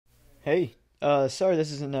Hey, sorry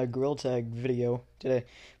this isn't a grill tag video today,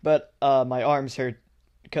 but my arms hurt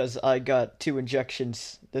because I got 2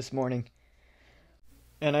 injections this morning,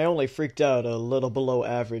 and I only freaked out a little below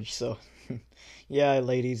average, so yeah,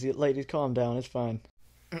 ladies, calm down, it's fine.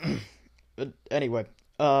 But anyway,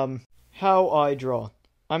 how I draw.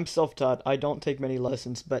 I'm self-taught. I don't take many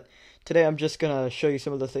lessons, but today I'm just gonna show you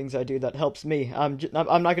some of the things I do that helps me. I'm not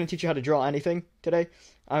gonna teach you how to draw anything today.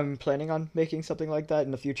 I'm planning on making something like that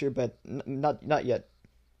in the future, but not yet.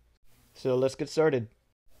 So let's get started.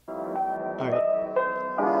 All right.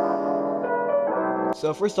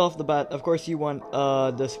 So first off the bat, of course you want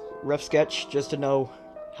this rough sketch just to know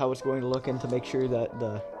how it's going to look and to make sure that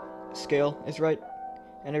the scale is right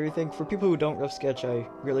and everything. For people who don't rough sketch, I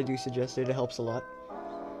really do suggest it. It helps a lot.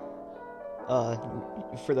 Uh,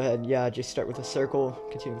 for the head, yeah, just start with a circle,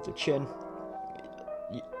 continue with the chin.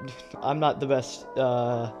 I'm not the best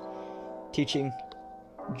teaching.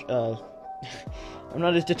 Uh, I'm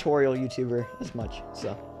not a tutorial YouTuber as much,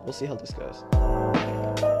 so we'll see how this goes.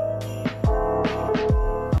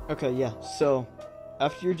 Okay, yeah, so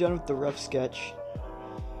after you're done with the rough sketch,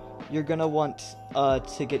 you're gonna want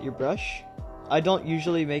to get your brush. I don't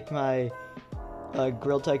usually make my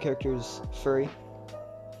grill tag characters furry,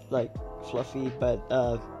 like fluffy, but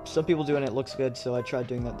some people do and it looks good, so I tried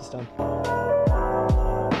doing that this time.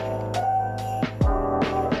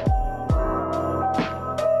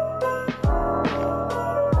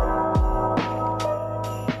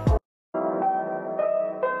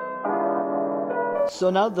 So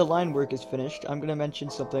now the line work is finished, I'm going to mention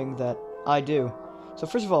something that I do. So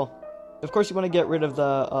first of all, of course you want to get rid of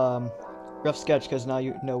the rough sketch, because now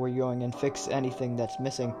you know where you're going, and fix anything that's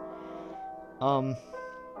missing.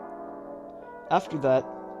 After that,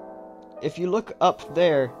 if you look up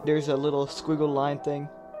there, there's a little squiggle line thing.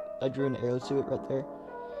 I drew an arrow to it right there.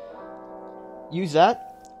 Use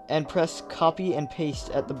that, and press copy and paste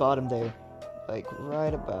at the bottom there. Like,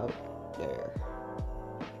 right about there.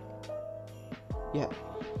 Yeah.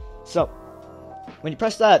 So, when you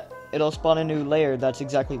press that, it'll spawn a new layer that's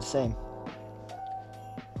exactly the same.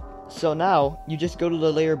 So now, you just go to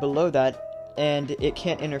the layer below that, and it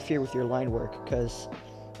can't interfere with your line work, because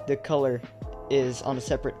the color is on a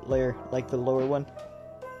separate layer, like the lower one.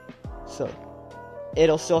 So,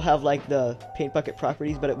 it'll still have, like, the paint bucket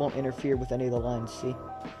properties, but it won't interfere with any of the lines, see?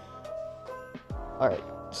 Alright,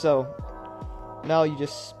 so, now you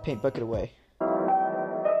just paint bucket away.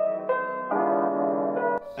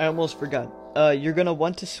 I almost forgot. You're gonna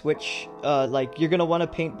want to switch, you're gonna want to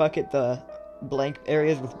paint bucket the blank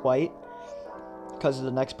areas with white, because of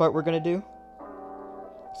the next part we're gonna do.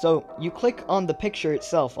 So, you click on the picture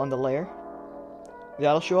itself, on the layer.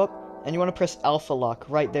 That'll show up, and you want to press alpha lock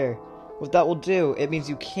right there. What that will do, it means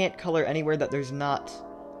you can't color anywhere that there's not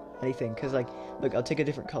anything, because, like, look, I'll take a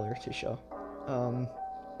different color to show.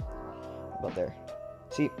 About there.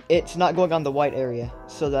 See, it's not going on the white area,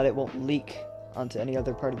 so that it won't leak onto any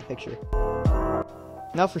other part of the picture.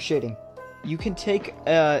 Now for shading. You can take,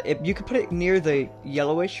 you can put it near the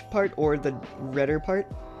yellowish part or the redder part.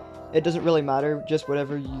 It doesn't really matter, just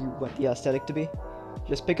whatever you want the aesthetic to be.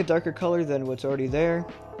 Just pick a darker color than what's already there,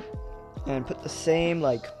 and put the same,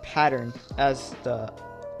 like, pattern as the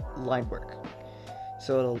line work.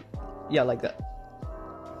 So it'll, yeah, like that.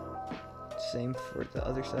 Same for the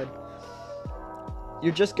other side.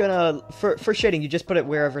 You're just gonna, for shading, you just put it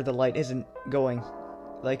wherever the light isn't going,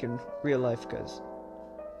 like in real life, because,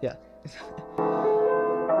 yeah.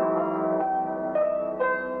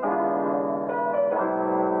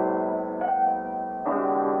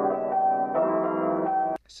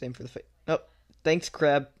 Same for the face. Oh, thanks,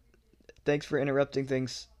 Crab. Thanks for interrupting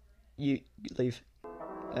things. You leave.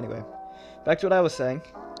 Anyway, back to what I was saying.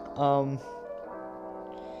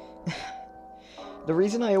 The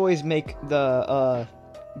reason I always make the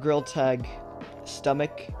grill tag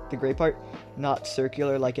stomach, the gray part, not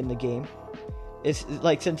circular like in the game, is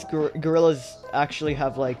like, since gorillas actually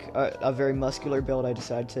have like a very muscular build, I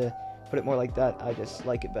decided to put it more like that. I just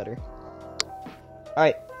like it better.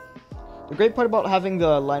 Alright, the great part about having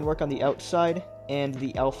the line work on the outside and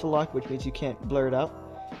the alpha lock, which means you can't blur it out,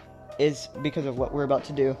 is because of what we're about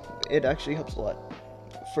to do. It actually helps a lot.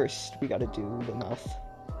 First, we gotta do the mouth.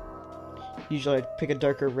 Usually I pick a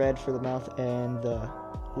darker red for the mouth and the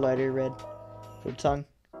lighter red for the tongue.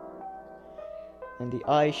 And the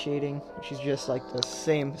eye shading, which is just like the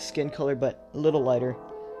same skin color but a little lighter.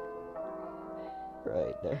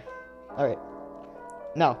 Right there. Alright.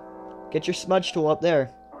 Now, get your smudge tool up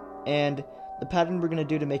there. And the pattern we're going to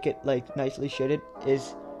do to make it, like, nicely shaded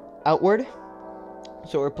is outward.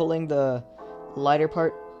 So we're pulling the lighter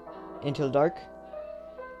part into the dark.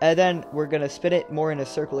 And then we're gonna spin it more in a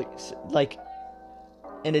circle, like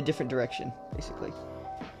in a different direction, basically.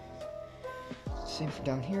 Same for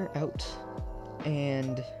down here, out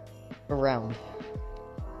and around.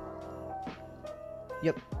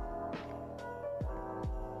 Yep.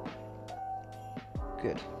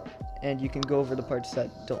 Good. And you can go over the parts that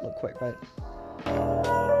don't look quite right.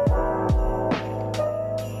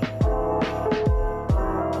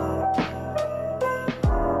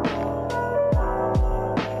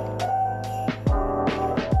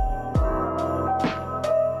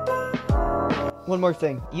 One more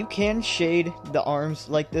thing, you can shade the arms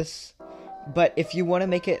like this, but if you want to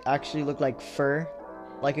make it actually look like fur,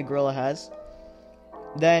 like a gorilla has,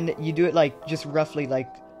 then you do it like, just roughly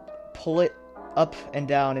like, pull it up and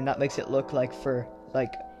down, and that makes it look like fur,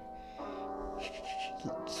 like,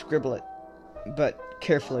 scribble it, but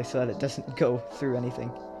carefully so that it doesn't go through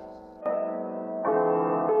anything.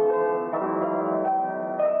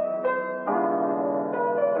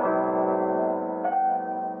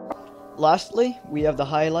 Lastly, we have the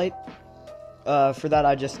highlight. For that,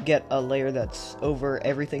 I just get a layer that's over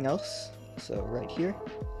everything else. So right here.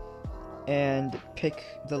 And pick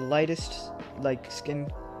the lightest, like, skin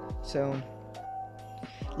tone.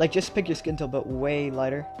 Like, just pick your skin tone, but way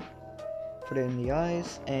lighter. Put it in the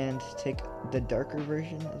eyes, and take the darker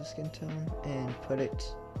version of the skin tone, and put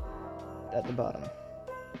it at the bottom.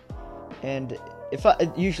 And if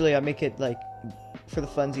usually I make it, like, for the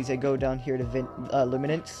funsies, I go down here to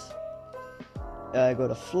luminance. Go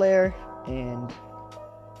to flare and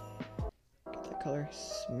get that color,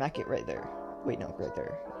 smack it right there. Wait, no, right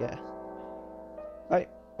there. Yeah. Alright,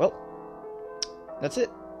 well, that's it.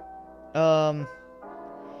 I'm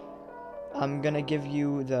gonna give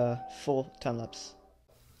you the full time lapse.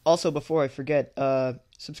 Also, before I forget,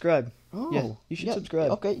 subscribe. Oh, yeah, you should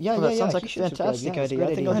subscribe. Okay, yeah, Well, that sounds like a fantastic idea.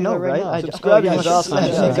 I think I'll do it right now. Subscribing is awesome.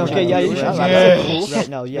 Okay, yeah, you should. Right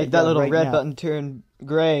now, Make that little red button turn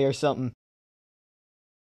gray or something.